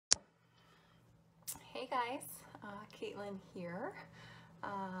guys, Kaitlin here.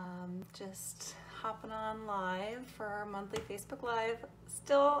 Just hopping on live for our monthly Facebook Live.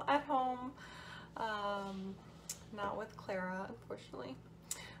 Still at home, not with Clara, unfortunately,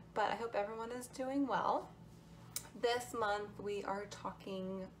 but I hope everyone is doing well. This month we are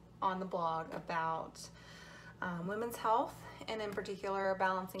talking on the blog about women's health, and in particular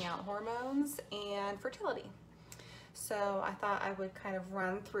balancing out hormones and fertility. So I thought I would kind of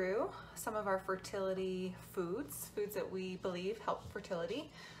run through some of our fertility foods that we believe help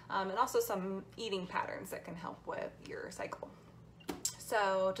fertility, and also some eating patterns that can help with your cycle.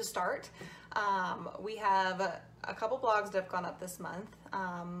 So to start, we have a couple blogs that have gone up this month,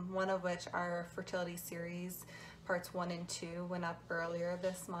 one of which our fertility series parts 1 and 2 went up earlier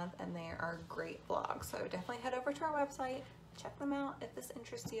this month, and they are great blogs. So definitely head over to our website, check them out if this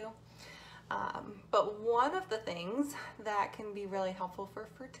interests you. But one of the things that can be really helpful for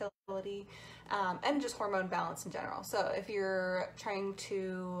fertility and just hormone balance in general. So if you're trying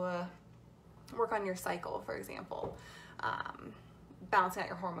to work on your cycle, for example, balancing out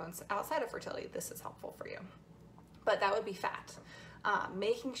your hormones outside of fertility, this is helpful for you. But that would be fat.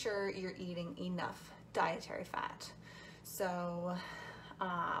 Making sure you're eating enough dietary fat. So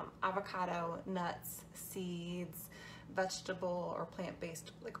avocado, nuts, seeds, vegetable or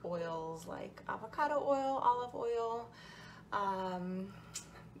plant-based like oils like avocado oil, olive oil.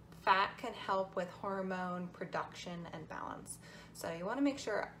 Fat can help with hormone production and balance. So you want to make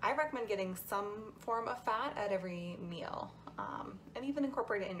sure, I recommend getting some form of fat at every meal, and even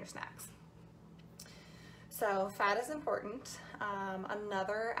incorporate it in your snacks. So fat is important.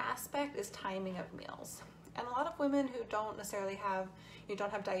 Another aspect is timing of meals. And a lot of women who don't necessarily have, don't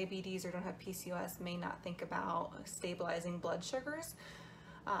have diabetes or don't have PCOS may not think about stabilizing blood sugars,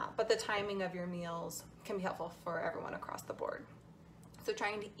 but the timing of your meals can be helpful for everyone across the board. So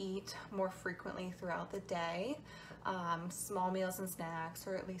trying to eat more frequently throughout the day, small meals and snacks,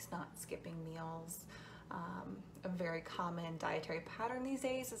 or at least not skipping meals. A very common dietary pattern these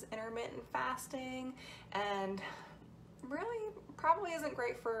days is intermittent fasting, and really probably isn't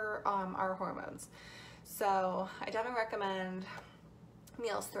great for our hormones. So I definitely recommend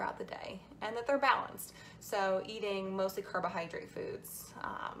meals throughout the day and that they're balanced. So eating mostly carbohydrate foods,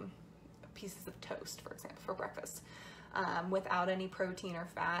 pieces of toast, for example, for breakfast, without any protein or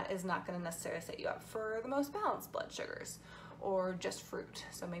fat is not going to necessarily set you up for the most balanced blood sugars, or just fruit.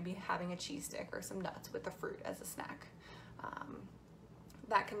 So maybe having a cheese stick or some nuts with the fruit as a snack.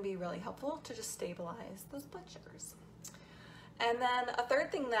 That can be really helpful to just stabilize those blood sugars. And then a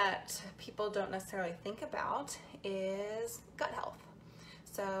third thing that people don't necessarily think about is gut health.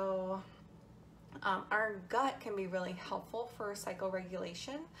 So our gut can be really helpful for cycle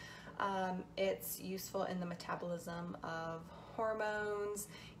regulation. It's useful in the metabolism of hormones,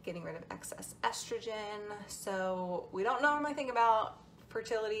 getting rid of excess estrogen. So we don't normally think about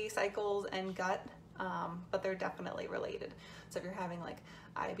fertility, cycles, and gut, but they're definitely related. So if you're having like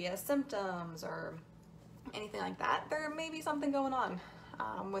IBS symptoms or anything like that, there may be something going on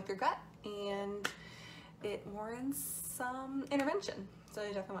with your gut, and it warrants some intervention. So you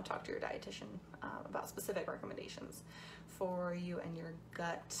definitely want to talk to your dietitian about specific recommendations for you and your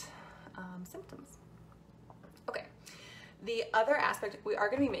gut symptoms. Okay, the other aspect, we are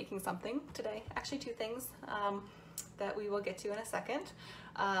going to be making something today, actually 2 things that we will get to in a second,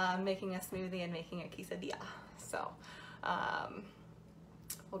 making a smoothie and making a quesadilla. So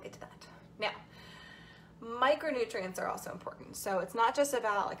we'll get to that. Now, micronutrients are also important. So it's not just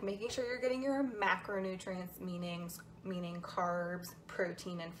about like making sure you're getting your macronutrients, meaning carbs,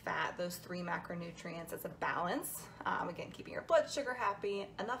 protein, and fat, those 3 macronutrients as a balance. Again, keeping your blood sugar happy,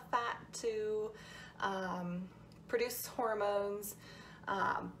 enough fat to produce hormones,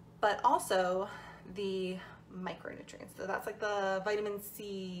 but also the micronutrients. So that's like the vitamin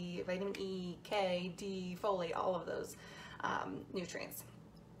C, vitamin E, K, D, folate, all of those nutrients.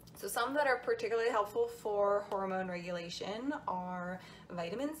 So some that are particularly helpful for hormone regulation are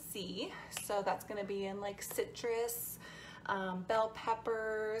vitamin C. So that's going to be in like citrus, bell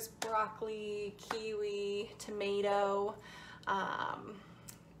peppers, broccoli, kiwi, tomato.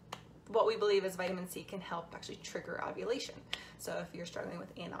 What we believe is vitamin C can help actually trigger ovulation. So if you're struggling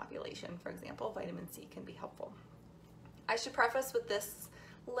with anovulation, for example, vitamin C can be helpful. I should preface with this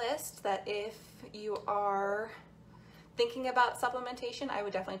list that if you are thinking about supplementation, I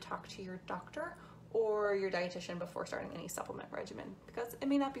would definitely talk to your doctor or your dietitian before starting any supplement regimen, because it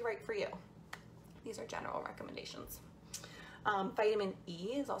may not be right for you. These are general recommendations. Vitamin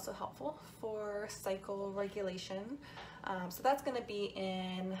E is also helpful for cycle regulation. So that's going to be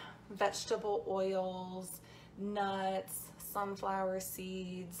in vegetable oils, nuts, sunflower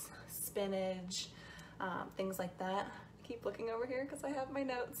seeds, spinach, things like that. I keep looking over here because I have my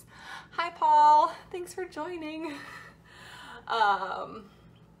notes. Hi, Paul. Thanks for joining. So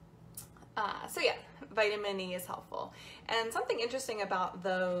yeah, vitamin E is helpful. And something interesting about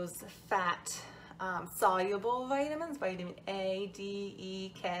those fat soluble vitamins, vitamin A, D,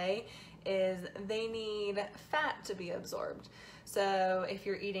 E, K, is they need fat to be absorbed. So if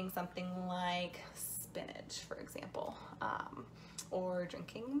you're eating something like spinach, for example, or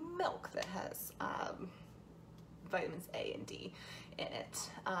drinking milk that has vitamins A and D in it,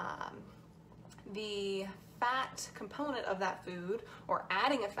 the fat component of that food, or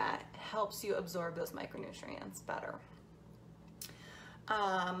adding a fat, helps you absorb those micronutrients better.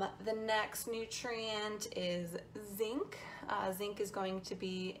 The next nutrient is zinc. Zinc is going to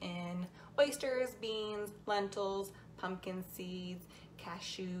be in oysters, beans, lentils, pumpkin seeds,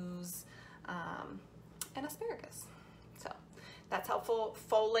 cashews, and asparagus. So that's helpful.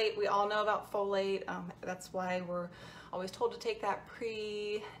 Folate, we all know about folate. That's why we're always told to take that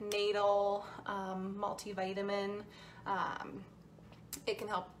prenatal multivitamin. It can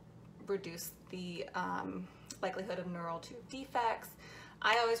help reduce the likelihood of neural tube defects.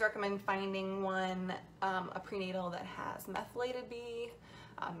 I always recommend finding one, a prenatal that has methylated B,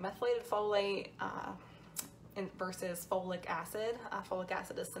 methylated folate versus folic acid. Folic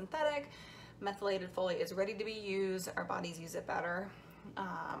acid is synthetic. Methylated folate is ready to be used. Our bodies use it better.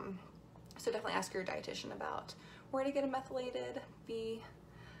 So definitely ask your dietitian about where to get a methylated B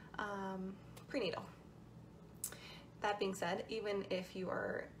prenatal. That being said, even if you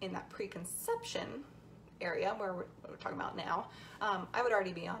are in that preconception area where we're talking about now, I would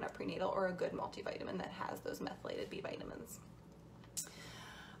already be on a prenatal or a good multivitamin that has those methylated B vitamins.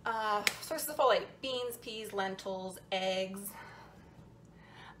 Sources of folate: beans, peas, lentils, eggs.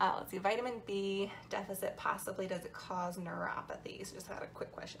 Let's see, vitamin B deficit possibly, does it cause neuropathy? So just had a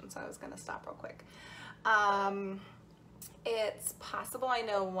quick question, so I was gonna stop real quick. It's possible. I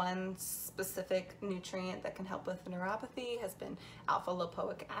know one specific nutrient that can help with neuropathy has been alpha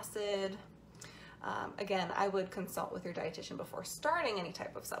lipoic acid. Again, I would consult with your dietitian before starting any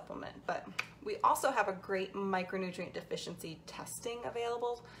type of supplement, but we also have a great micronutrient deficiency testing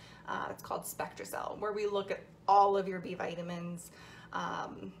available. It's called SpectraCell, where we look at all of your B vitamins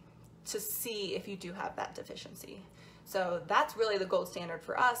to see if you do have that deficiency. So that's really the gold standard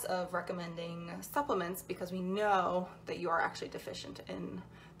for us of recommending supplements, because we know that you are actually deficient in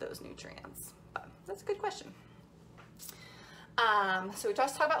those nutrients. But that's a good question. So we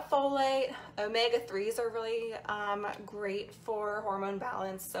just talked about folate. Omega-3s are really great for hormone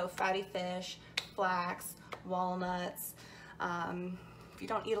balance. So fatty fish, flax, walnuts. If you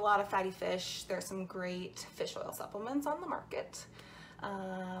don't eat a lot of fatty fish, there's some great fish oil supplements on the market.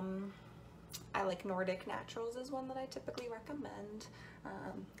 I like Nordic Naturals is one that I typically recommend.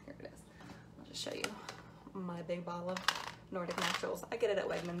 Here it is. I'll just show you my big bottle of Nordic Naturals. I get it at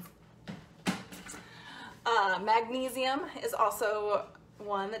Wegmans. Magnesium is also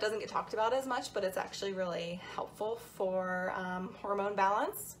one that doesn't get talked about as much, but it's actually really helpful for hormone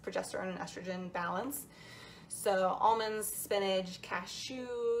balance, progesterone and estrogen balance. So almonds, spinach,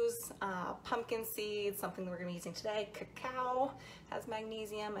 cashews, pumpkin seeds, something that we're going to be using today. Cacao has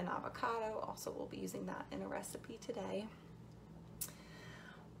magnesium, and avocado. Also, we'll be using that in a recipe today.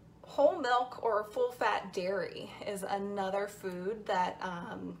 Whole milk or full fat dairy is another food that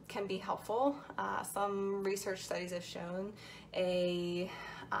can be helpful. Some research studies have shown a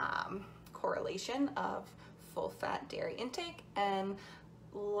correlation of full fat dairy intake and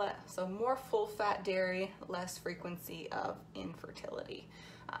so more full fat dairy, less frequency of infertility.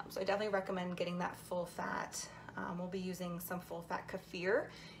 So I definitely recommend getting that full fat. We'll be using some full fat kefir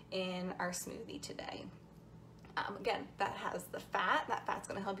in our smoothie today. Again, that has the fat. That fat's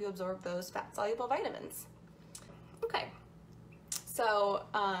going to help you absorb those fat soluble vitamins. Okay, so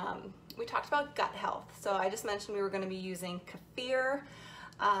we talked about gut health. So I just mentioned we were going to be using kefir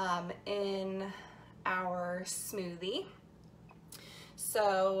in our smoothie.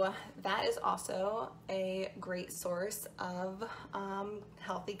 So that is also a great source of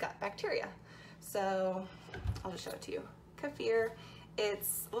healthy gut bacteria. So I'll just show it to you. Kefir,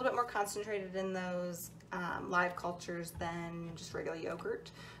 it's a little bit more concentrated in those live cultures than just regular yogurt.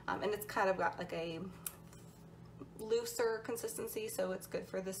 And it's kind of got like a looser consistency, so it's good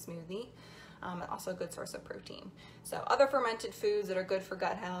for the smoothie. Also a good source of protein. So other fermented foods that are good for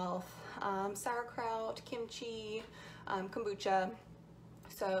gut health, sauerkraut, kimchi, kombucha.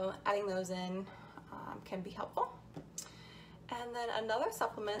 So adding those in can be helpful. And then another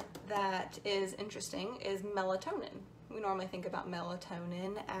supplement that is interesting is melatonin. We normally think about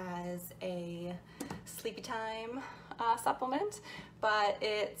melatonin as a sleepy time supplement, but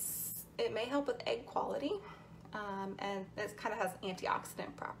it's it may help with egg quality, and it kind of has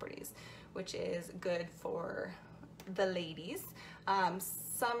antioxidant properties, which is good for the ladies.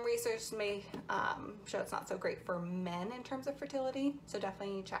 Some research may show it's not so great for men in terms of fertility, so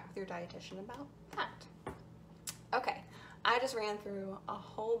definitely chat with your dietitian about that. Okay, I just ran through a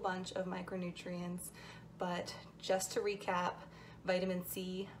whole bunch of micronutrients, but just to recap, vitamin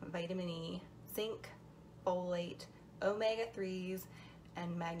C, vitamin E, zinc, folate, omega-3s,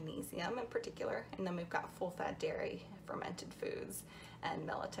 and magnesium in particular. And then we've got full fat dairy, fermented foods, and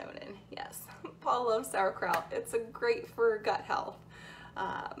melatonin. Yes, Paul loves sauerkraut. It's great for gut health.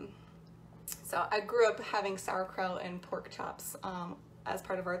 So I grew up having sauerkraut and pork chops as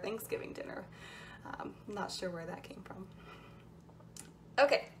part of our Thanksgiving dinner. Not sure where that came from.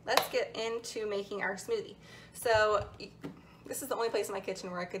 Okay, let's get into making our smoothie. So this is the only place in my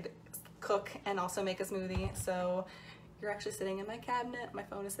kitchen where I could cook and also make a smoothie. So you're actually sitting in my cabinet. My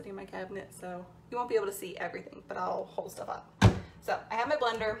phone is sitting in my cabinet, so you won't be able to see everything, but I'll hold stuff up. So I have my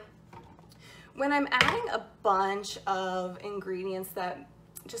blender. When I'm adding a bunch of ingredients that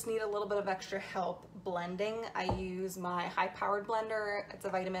just need a little bit of extra help blending, I use my high-powered blender. It's a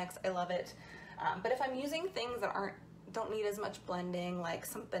Vitamix. I love it. But if I'm using things that don't need as much blending, like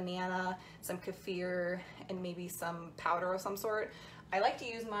some banana, some kefir, and maybe some powder of some sort, I like to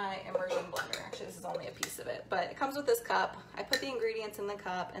use my immersion blender. Actually, this is only a piece of it, but it comes with this cup. I put the ingredients in the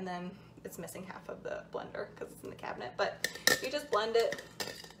cup, and then it's missing half of the blender because it's in the cabinet, but you just blend it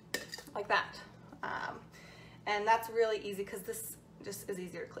like that. And that's really easy because this just is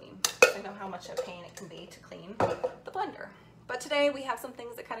easier to clean. I know how much a pain it can be to clean the blender. But today we have some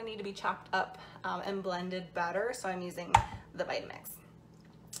things that kind of need to be chopped up and blended better, so I'm using the Vitamix.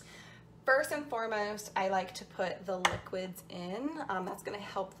 First and foremost, I like to put the liquids in. That's gonna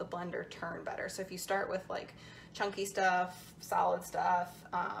help the blender turn better. So if you start with like chunky stuff, solid stuff,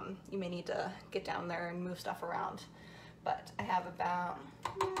 you may need to get down there and move stuff around. But I have about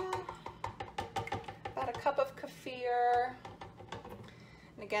a cup of kefir.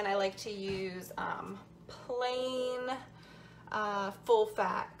 And again, I like to use plain full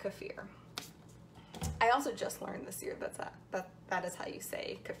fat kefir. I also just learned this year that is how you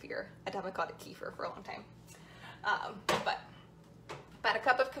say kefir. I definitely called it kefir for a long time. But about a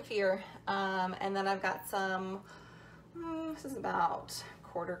cup of kefir, and then I've got some, this is about a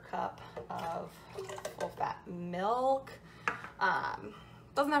quarter cup of full fat milk.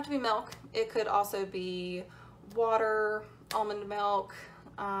 Doesn't have to be milk. It could also be water, almond milk,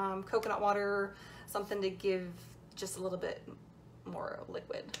 coconut water, something to give just a little bit more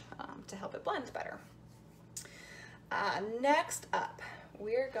liquid to help it blend better. Next up,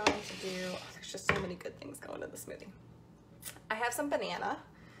 we're going to do, there's just so many good things going in the smoothie. I have some banana.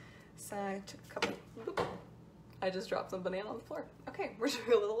 So I took a couple, I just dropped some banana on the floor. Okay, we're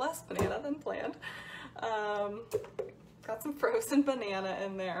doing a little less banana than planned. Got some frozen banana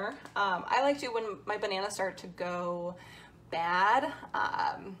in there. I like to, when my bananas start to go bad,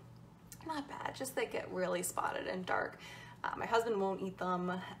 not bad, just they get really spotted and dark. My husband won't eat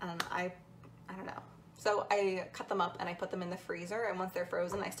them, and I don't know. So I cut them up and I put them in the freezer, and once they're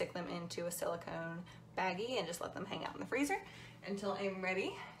frozen, I stick them into a silicone baggie and just let them hang out in the freezer until I'm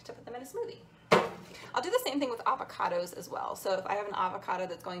ready to put them in a smoothie. I'll do the same thing with avocados as well. So if I have an avocado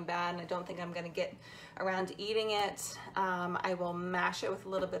that's going bad and I don't think I'm gonna get around to eating it, I will mash it with a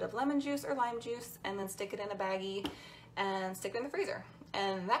little bit of lemon juice or lime juice and then stick it in a baggie and stick it in the freezer.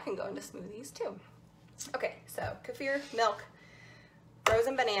 And that can go into smoothies too. Okay, so kefir, milk,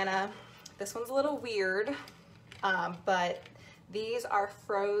 frozen banana. This one's a little weird, but these are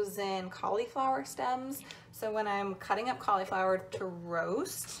frozen cauliflower stems. So when I'm cutting up cauliflower to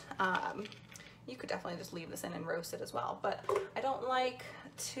roast, you could definitely just leave this in and roast it as well, but I don't like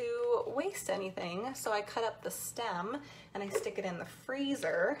to waste anything. So I cut up the stem and I stick it in the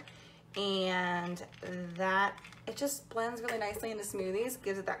freezer, and that, it just blends really nicely into smoothies,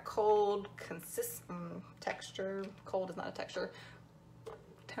 gives it that cold, consistent texture. Cold is not a texture,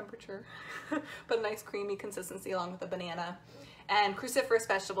 temperature, but a nice creamy consistency along with the banana. And cruciferous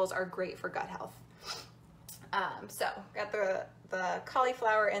vegetables are great for gut health. So got the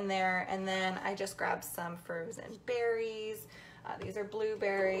cauliflower in there, and then I just grabbed some frozen berries. These are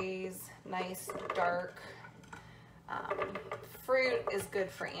blueberries, nice dark. Fruit is good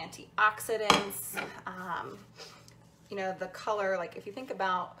for antioxidants. You know, the color, like if you think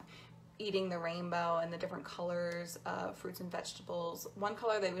about eating the rainbow and the different colors of fruits and vegetables, one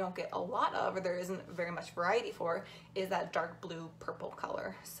color that we don't get a lot of, or there isn't very much variety for, is that dark blue purple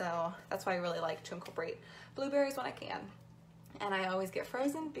color. So that's why I really like to incorporate blueberries when I can. And I always get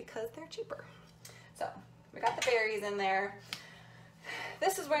frozen because they're cheaper. So we got the berries in there.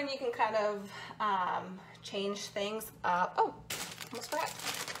 This is when you can kind of change things up. Oh, almost forgot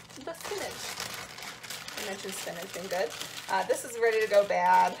the spinach. I mentioned spinach being good. This is ready to go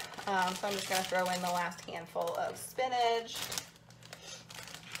bad, so I'm just gonna throw in the last handful of spinach.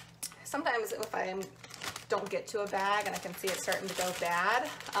 Sometimes if I don't get to a bag and I can see it starting to go bad,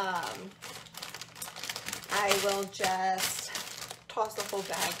 I will just toss the whole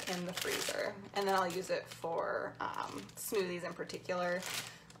bag in the freezer, and then I'll use it for smoothies in particular.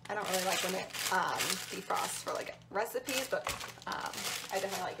 I don't really like when it defrosts for like recipes, but I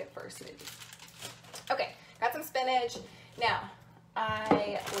definitely like it for smoothies. Okay, got some spinach. Now,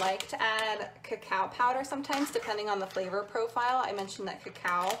 I like to add cacao powder sometimes, depending on the flavor profile. I mentioned that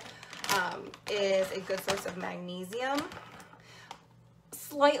cacao is a good source of magnesium.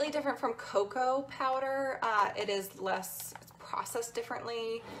 Slightly different from cocoa powder. It is less processed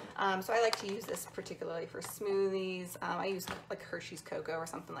differently. So I like to use this particularly for smoothies. I use like Hershey's cocoa or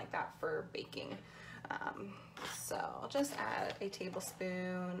something like that for baking. So I'll just add a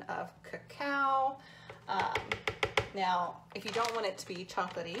tablespoon of cacao. Now, if you don't want it to be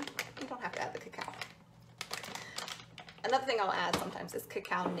chocolatey, you don't have to add the cacao. Another thing I'll add sometimes is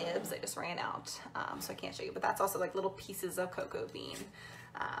cacao nibs. I just ran out, so I can't show you, but that's also like little pieces of cocoa bean.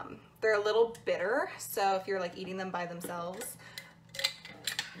 They're a little bitter, so if you're like eating them by themselves,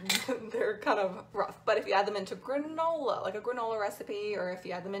 they're kind of rough. But if you add them into granola, like a granola recipe, or if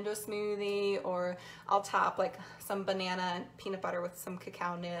you add them into a smoothie, or I'll top like some banana and peanut butter with some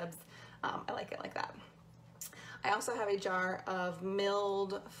cacao nibs, I like it like that. I also have a jar of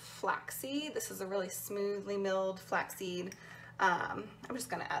milled flaxseed. This is a really smoothly milled flaxseed. I'm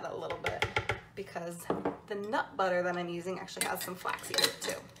just gonna add a little bit because the nut butter that I'm using actually has some flaxseed in it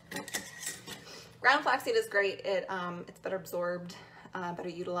too. Ground flaxseed is great. It's better absorbed, better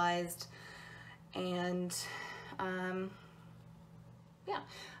utilized, and yeah.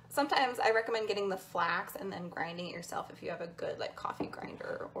 Sometimes I recommend getting the flax and then grinding it yourself if you have a good like coffee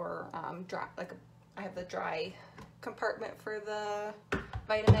grinder, or dry, like I have the dry compartment for the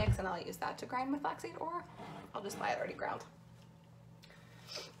Vitamix, and I'll use that to grind my flaxseed, or I'll just buy it already ground.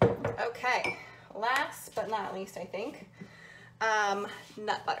 Okay, last but not least, I think,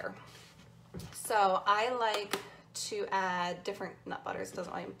 nut butter. So I like to add different nut butters. It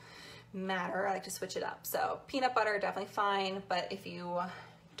doesn't really matter. I like to switch it up. So peanut butter, definitely fine, but if you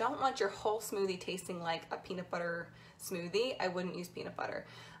don't want your whole smoothie tasting like a peanut butter smoothie, I wouldn't use peanut butter.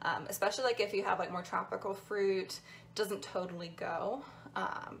 Especially like if you have like more tropical fruit, doesn't totally go.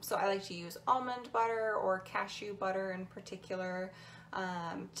 So I like to use almond butter or cashew butter in particular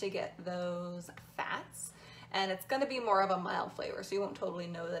to get those fats. And it's gonna be more of a mild flavor, so you won't totally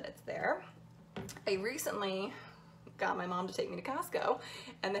know that it's there. I recently got my mom to take me to Costco,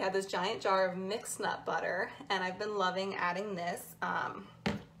 and they had this giant jar of mixed nut butter, and I've been loving adding this.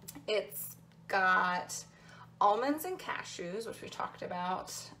 It's got almonds and cashews, which we talked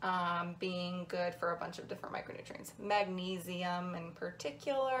about, being good for a bunch of different micronutrients, magnesium in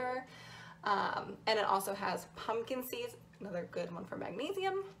particular, and it also has pumpkin seeds, another good one for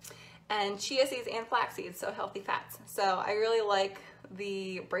magnesium, and chia seeds and flax seeds, so healthy fats. So I really like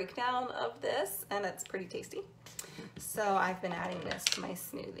the breakdown of this, and it's pretty tasty. So I've been adding this to my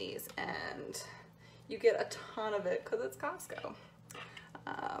smoothies, and you get a ton of it because it's Costco.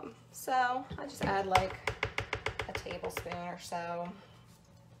 So I just add like a tablespoon or so.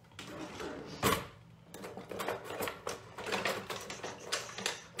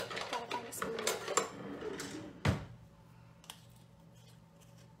 Gotta find a spoon.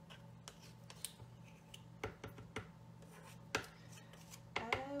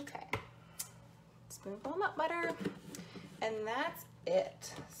 Okay, spoonful of nut butter, and that's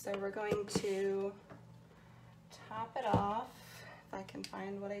it. So we're going to top it off. If I can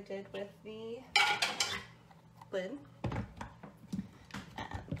find what I did with the lid,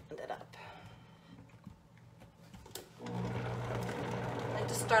 and blend it up. I like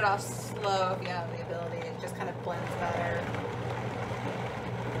to start off slow if you have the ability. It just kind of blends better.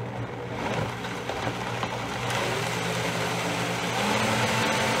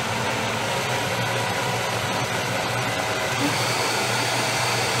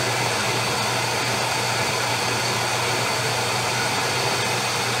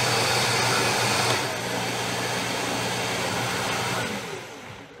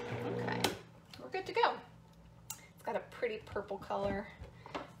 Purple color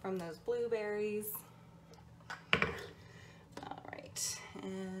from those blueberries. All right,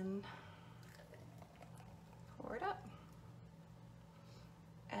 and pour it up.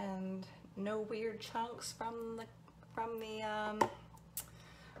 And no weird chunks from the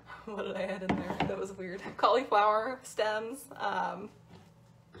what did I add in there? That was weird. Cauliflower stems,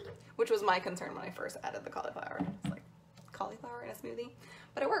 which was my concern when I first added the cauliflower. It's like cauliflower in a smoothie,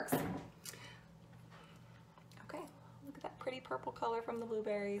 but it works. Okay, look at that pretty purple color from the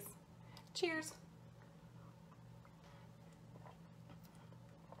blueberries. Cheers.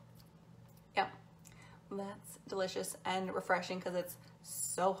 Yeah, that's delicious and refreshing because it's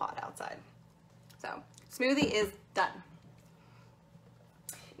so hot outside. So, smoothie is done.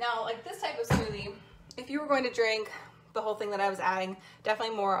 Now, like this type of smoothie, if you were going to drink the whole thing that I was adding,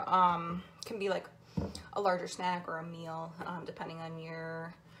 definitely more, can be like a larger snack or a meal, depending on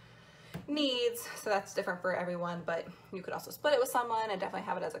your needs. So that's different for everyone, but you could also split it with someone and definitely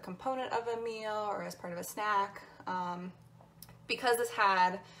have it as a component of a meal or as part of a snack. Because this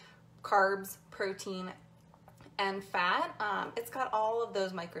had carbs, protein, and fat, it's got all of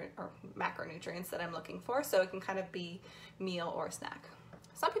those macronutrients that I'm looking for, so it can kind of be meal or snack.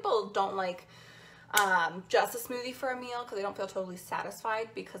 Some people don't like just a smoothie for a meal because they don't feel totally satisfied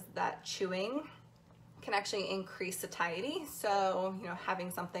because that chewing can actually increase satiety. So, you know,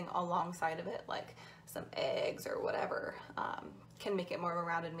 having something alongside of it, like some eggs or whatever, can make it more of a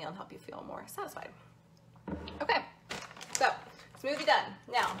rounded meal and help you feel more satisfied. Okay, so smoothie done.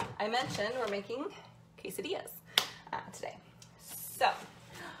 Now, I mentioned we're making quesadillas today. So,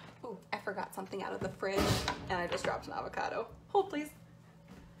 ooh, I forgot something out of the fridge and I just dropped an avocado. Hold please.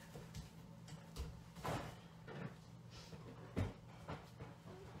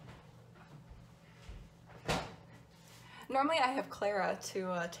 Normally I have Clara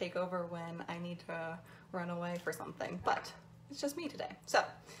to take over when I need to run away for something, but it's just me today. So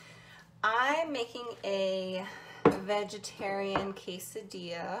I'm making a vegetarian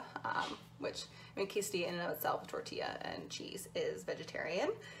quesadilla, which, I mean, quesadilla in and of itself, tortilla and cheese, is vegetarian,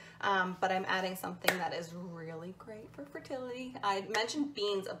 but I'm adding something that is really great for fertility. I mentioned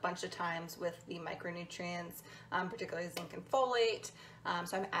beans a bunch of times with the micronutrients, particularly zinc and folate,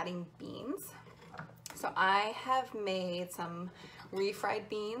 so I'm adding beans. So I have made some refried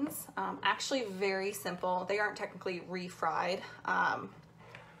beans, actually very simple. They aren't technically refried,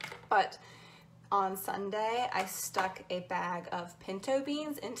 but on Sunday I stuck a bag of pinto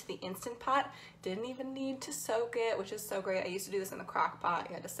beans into the Instant Pot. Didn't even need to soak it, which is so great. I used to do this in the crock pot.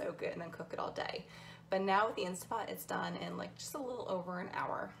 You had to soak it and then cook it all day. But now with the Instant Pot, it's done in like just a little over an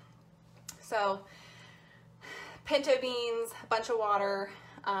hour. So pinto beans, a bunch of water,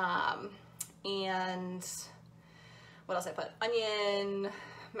 and what else I put? Onion,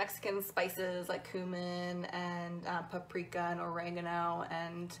 Mexican spices like cumin and paprika and oregano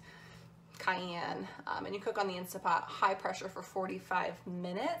and cayenne. And you cook on the Instant Pot, high pressure for 45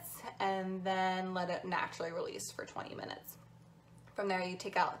 minutes and then let it naturally release for 20 minutes. From there you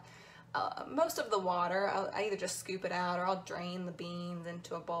take out most of the water. I either just scoop it out or I'll drain the beans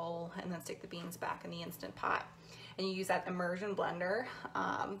into a bowl and then stick the beans back in the Instant Pot. And you use that immersion blender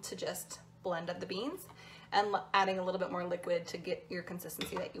to just blend up the beans and adding a little bit more liquid to get your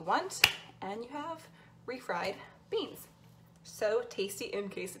consistency that you want. And you have refried beans. So tasty in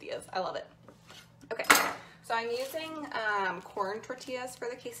quesadillas. I love it. Okay, so I'm using corn tortillas for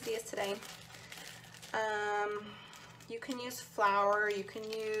the quesadillas today. You can use flour, you can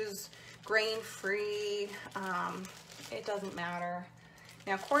use grain-free, it doesn't matter.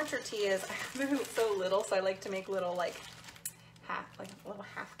 Now corn tortillas, I have so little, so I like to make little little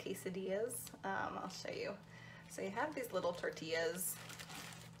half quesadillas. I'll show you. So you have these little tortillas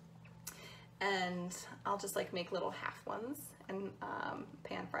and I'll just like make little half ones and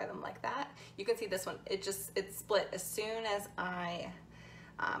pan fry them like that. You can see this one, it split as soon as I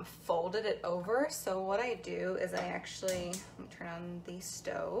folded it over. So what I do is I actually, let me turn on the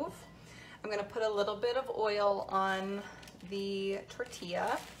stove. I'm gonna put a little bit of oil on the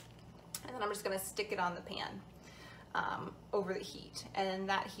tortilla and then I'm just gonna stick it on the pan over the heat. And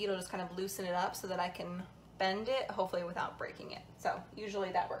that heat will just kind of loosen it up so that I can bend it, hopefully without breaking it. So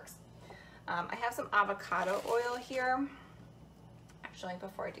usually that works. I have some avocado oil here. Actually,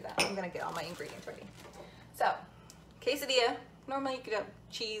 before I do that, I'm gonna get all my ingredients ready. So, quesadilla, normally you could have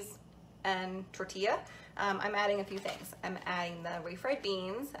cheese and tortilla. I'm adding a few things. I'm adding the refried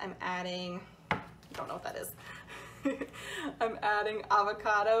beans. I'm adding, I don't know what that is. I'm adding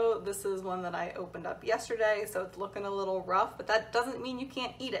avocado. This is one that I opened up yesterday, so it's looking a little rough, but that doesn't mean you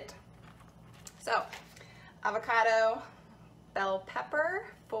can't eat it. So, avocado, bell pepper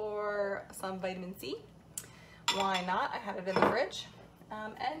for some vitamin C. Why not? I have it in the fridge.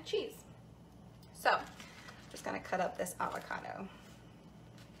 And cheese. So, I'm just gonna cut up this avocado.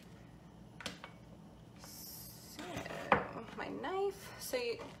 So, my knife. So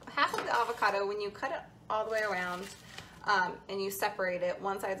half of the avocado, when you cut it all the way around, and you separate it.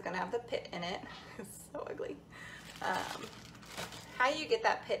 One side's gonna have the pit in it. It's so ugly. How you get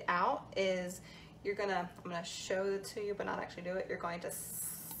that pit out is I'm gonna show it to you, but not actually do it. You're going to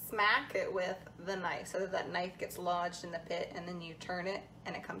smack it with the knife so that that knife gets lodged in the pit, and then you turn it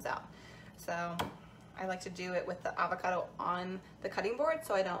and it comes out. So I like to do it with the avocado on the cutting board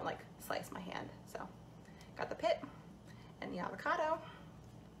so I don't like slice my hand. So got the pit and the avocado.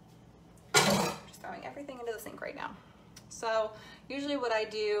 Just throwing everything into the sink right now. So usually what I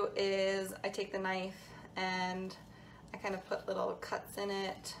do is I take the knife and I kind of put little cuts in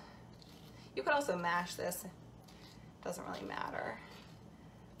it. You could also mash this, doesn't really matter.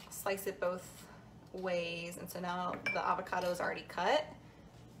 Slice it both ways, and so now the avocado is already cut.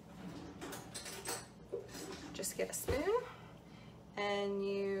 Just get a spoon and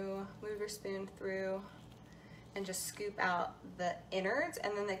you move your spoon through and just scoop out the innards,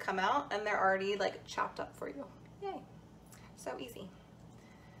 and then they come out and they're already like chopped up for you. Yay, so easy.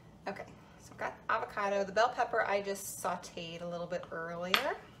 Okay, so I've got avocado. The bell pepper I just sauteed a little bit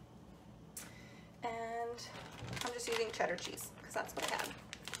earlier, and I'm just using cheddar cheese because that's what I had.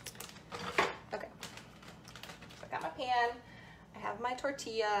 Okay, so I got my pan, I have my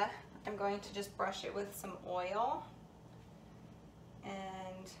tortilla. I'm going to just brush it with some oil, and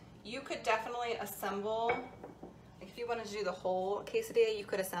you could definitely assemble, like if you wanted to do the whole quesadilla, you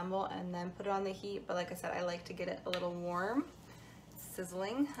could assemble and then put it on the heat, but like I said, I like to get it a little warm,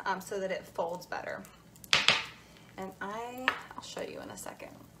 sizzling, so that it folds better. And I'll show you in a second.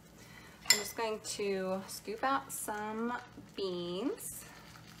 I'm just going to scoop out some beans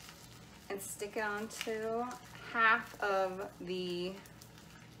and stick it onto half of the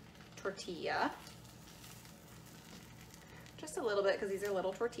tortilla. Just a little bit because these are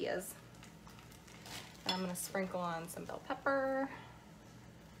little tortillas. And I'm going to sprinkle on some bell pepper.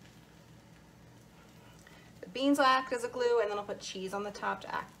 The beans will act as a glue, and then I'll put cheese on the top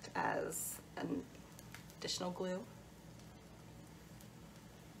to act as an additional glue.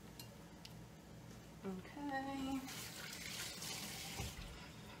 Okay.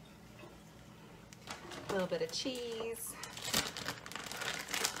 A little bit of cheese.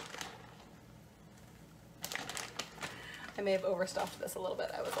 I may have overstuffed this a little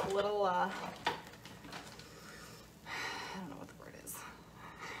bit. I was a little, I don't know what the word is.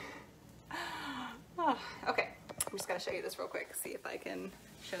 Oh, okay, I'm just gonna show you this real quick, see if I can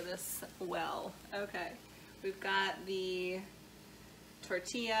show this well. Okay, we've got the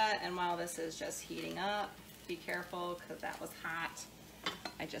tortilla, and while this is just heating up, be careful because that was hot.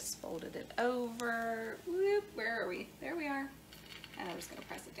 I just folded it over. Whoop, where are we? There we are. And I'm just gonna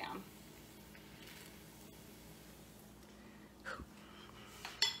press it down.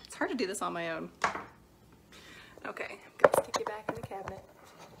 It's hard to do this on my own. Okay, I'm gonna stick you back in the cabinet.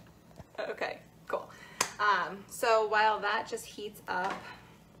 Okay, cool. So while that just heats up,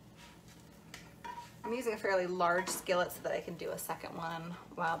 I'm using a fairly large skillet so that I can do a second one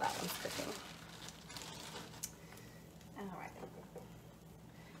while that one's cooking. All right.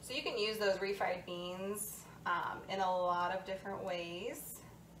 So you can use those refried beans in a lot of different ways.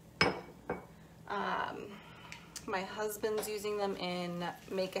 My husband's using them in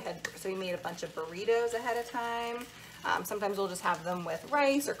make-ahead, so he made a bunch of burritos ahead of time. Sometimes we'll just have them with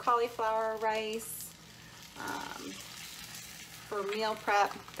rice or cauliflower rice. For meal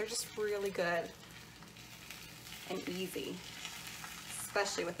prep, they're just really good and easy,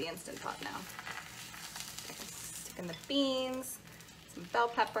 especially with the Instant Pot now. Stick in the beans, some bell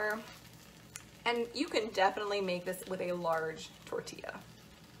pepper, and you can definitely make this with a large tortilla.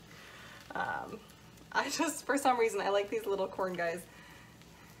 I just, for some reason, I like these little corn guys.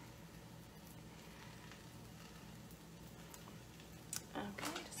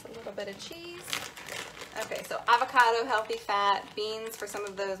 Okay, just a little bit of cheese. Okay, so avocado, healthy fat, beans for some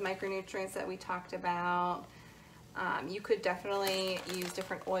of those micronutrients that we talked about. You could definitely use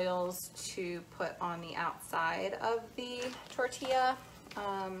different oils to put on the outside of the tortilla.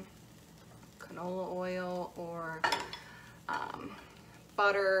 Canola oil or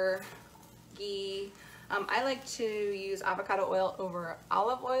butter, ghee. I like to use avocado oil over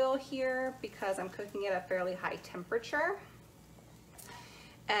olive oil here because I'm cooking at a fairly high temperature.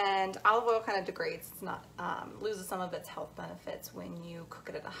 And olive oil kind of degrades, it's not, loses some of its health benefits when you cook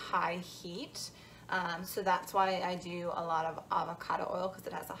it at a high heat. So that's why I do a lot of avocado oil, because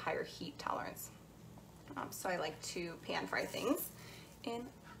it has a higher heat tolerance. So I like to pan fry things in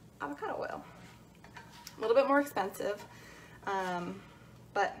avocado oil. A little bit more expensive,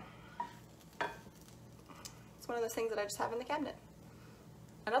 but it's one of those things that I just have in the cabinet.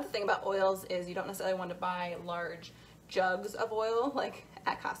 Another thing about oils is you don't necessarily want to buy large jugs of oil like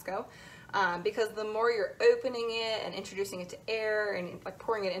at Costco. because the more you're opening it and introducing it to air and like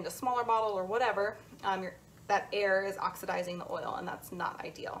pouring it into a smaller bottle or whatever, that air is oxidizing the oil, and that's not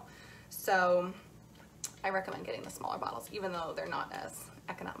ideal. So I recommend getting the smaller bottles, even though they're not as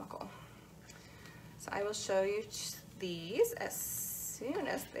economical. So I will show you these as soon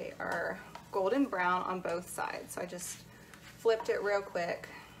as they are golden brown on both sides. So I just flipped it real quick,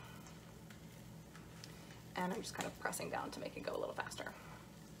 and I'm just kind of pressing down to make it go a little faster.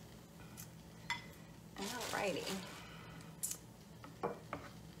 Alrighty.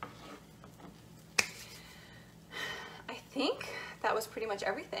 I think that was pretty much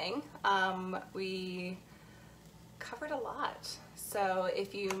everything. We covered a lot. So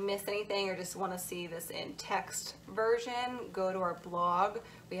if you missed anything or just want to see this in text version, go to our blog.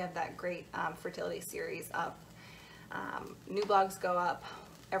 We have that great fertility series up. New blogs go up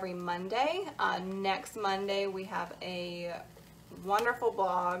every Monday. Next Monday we have a wonderful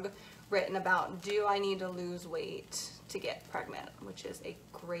blog written about, do I need to lose weight to get pregnant, which is a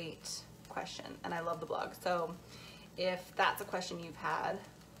great question, and I love the blog. So if that's a question you've had,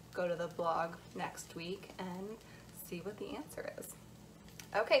 go to the blog next week and see what the answer is.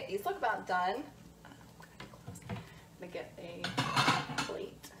 Okay, these look about done. I'm gonna get a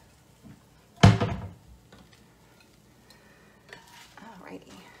plate.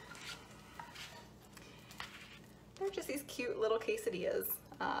 Alrighty. They're just these cute little quesadillas.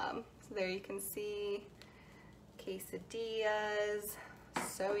 So there you can see quesadillas,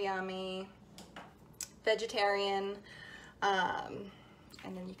 so yummy, vegetarian, and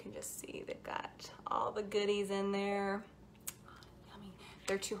then you can just see they've got all the goodies in there. Yummy.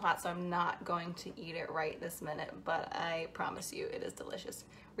 They're too hot, so I'm not going to eat it right this minute, but I promise you it is delicious.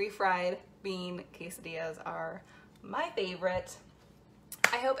 Refried bean quesadillas are my favorite.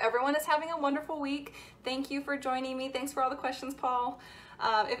 I hope everyone is having a wonderful week. Thank you for joining me. Thanks for all the questions, Paul.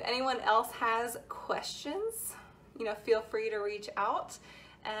 If anyone else has questions, feel free to reach out,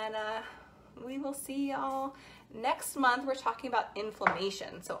 and we will see y'all next month. We're talking about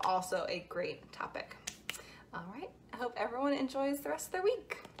inflammation, so also a great topic. All right, I hope everyone enjoys the rest of their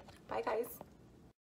week. Bye, guys.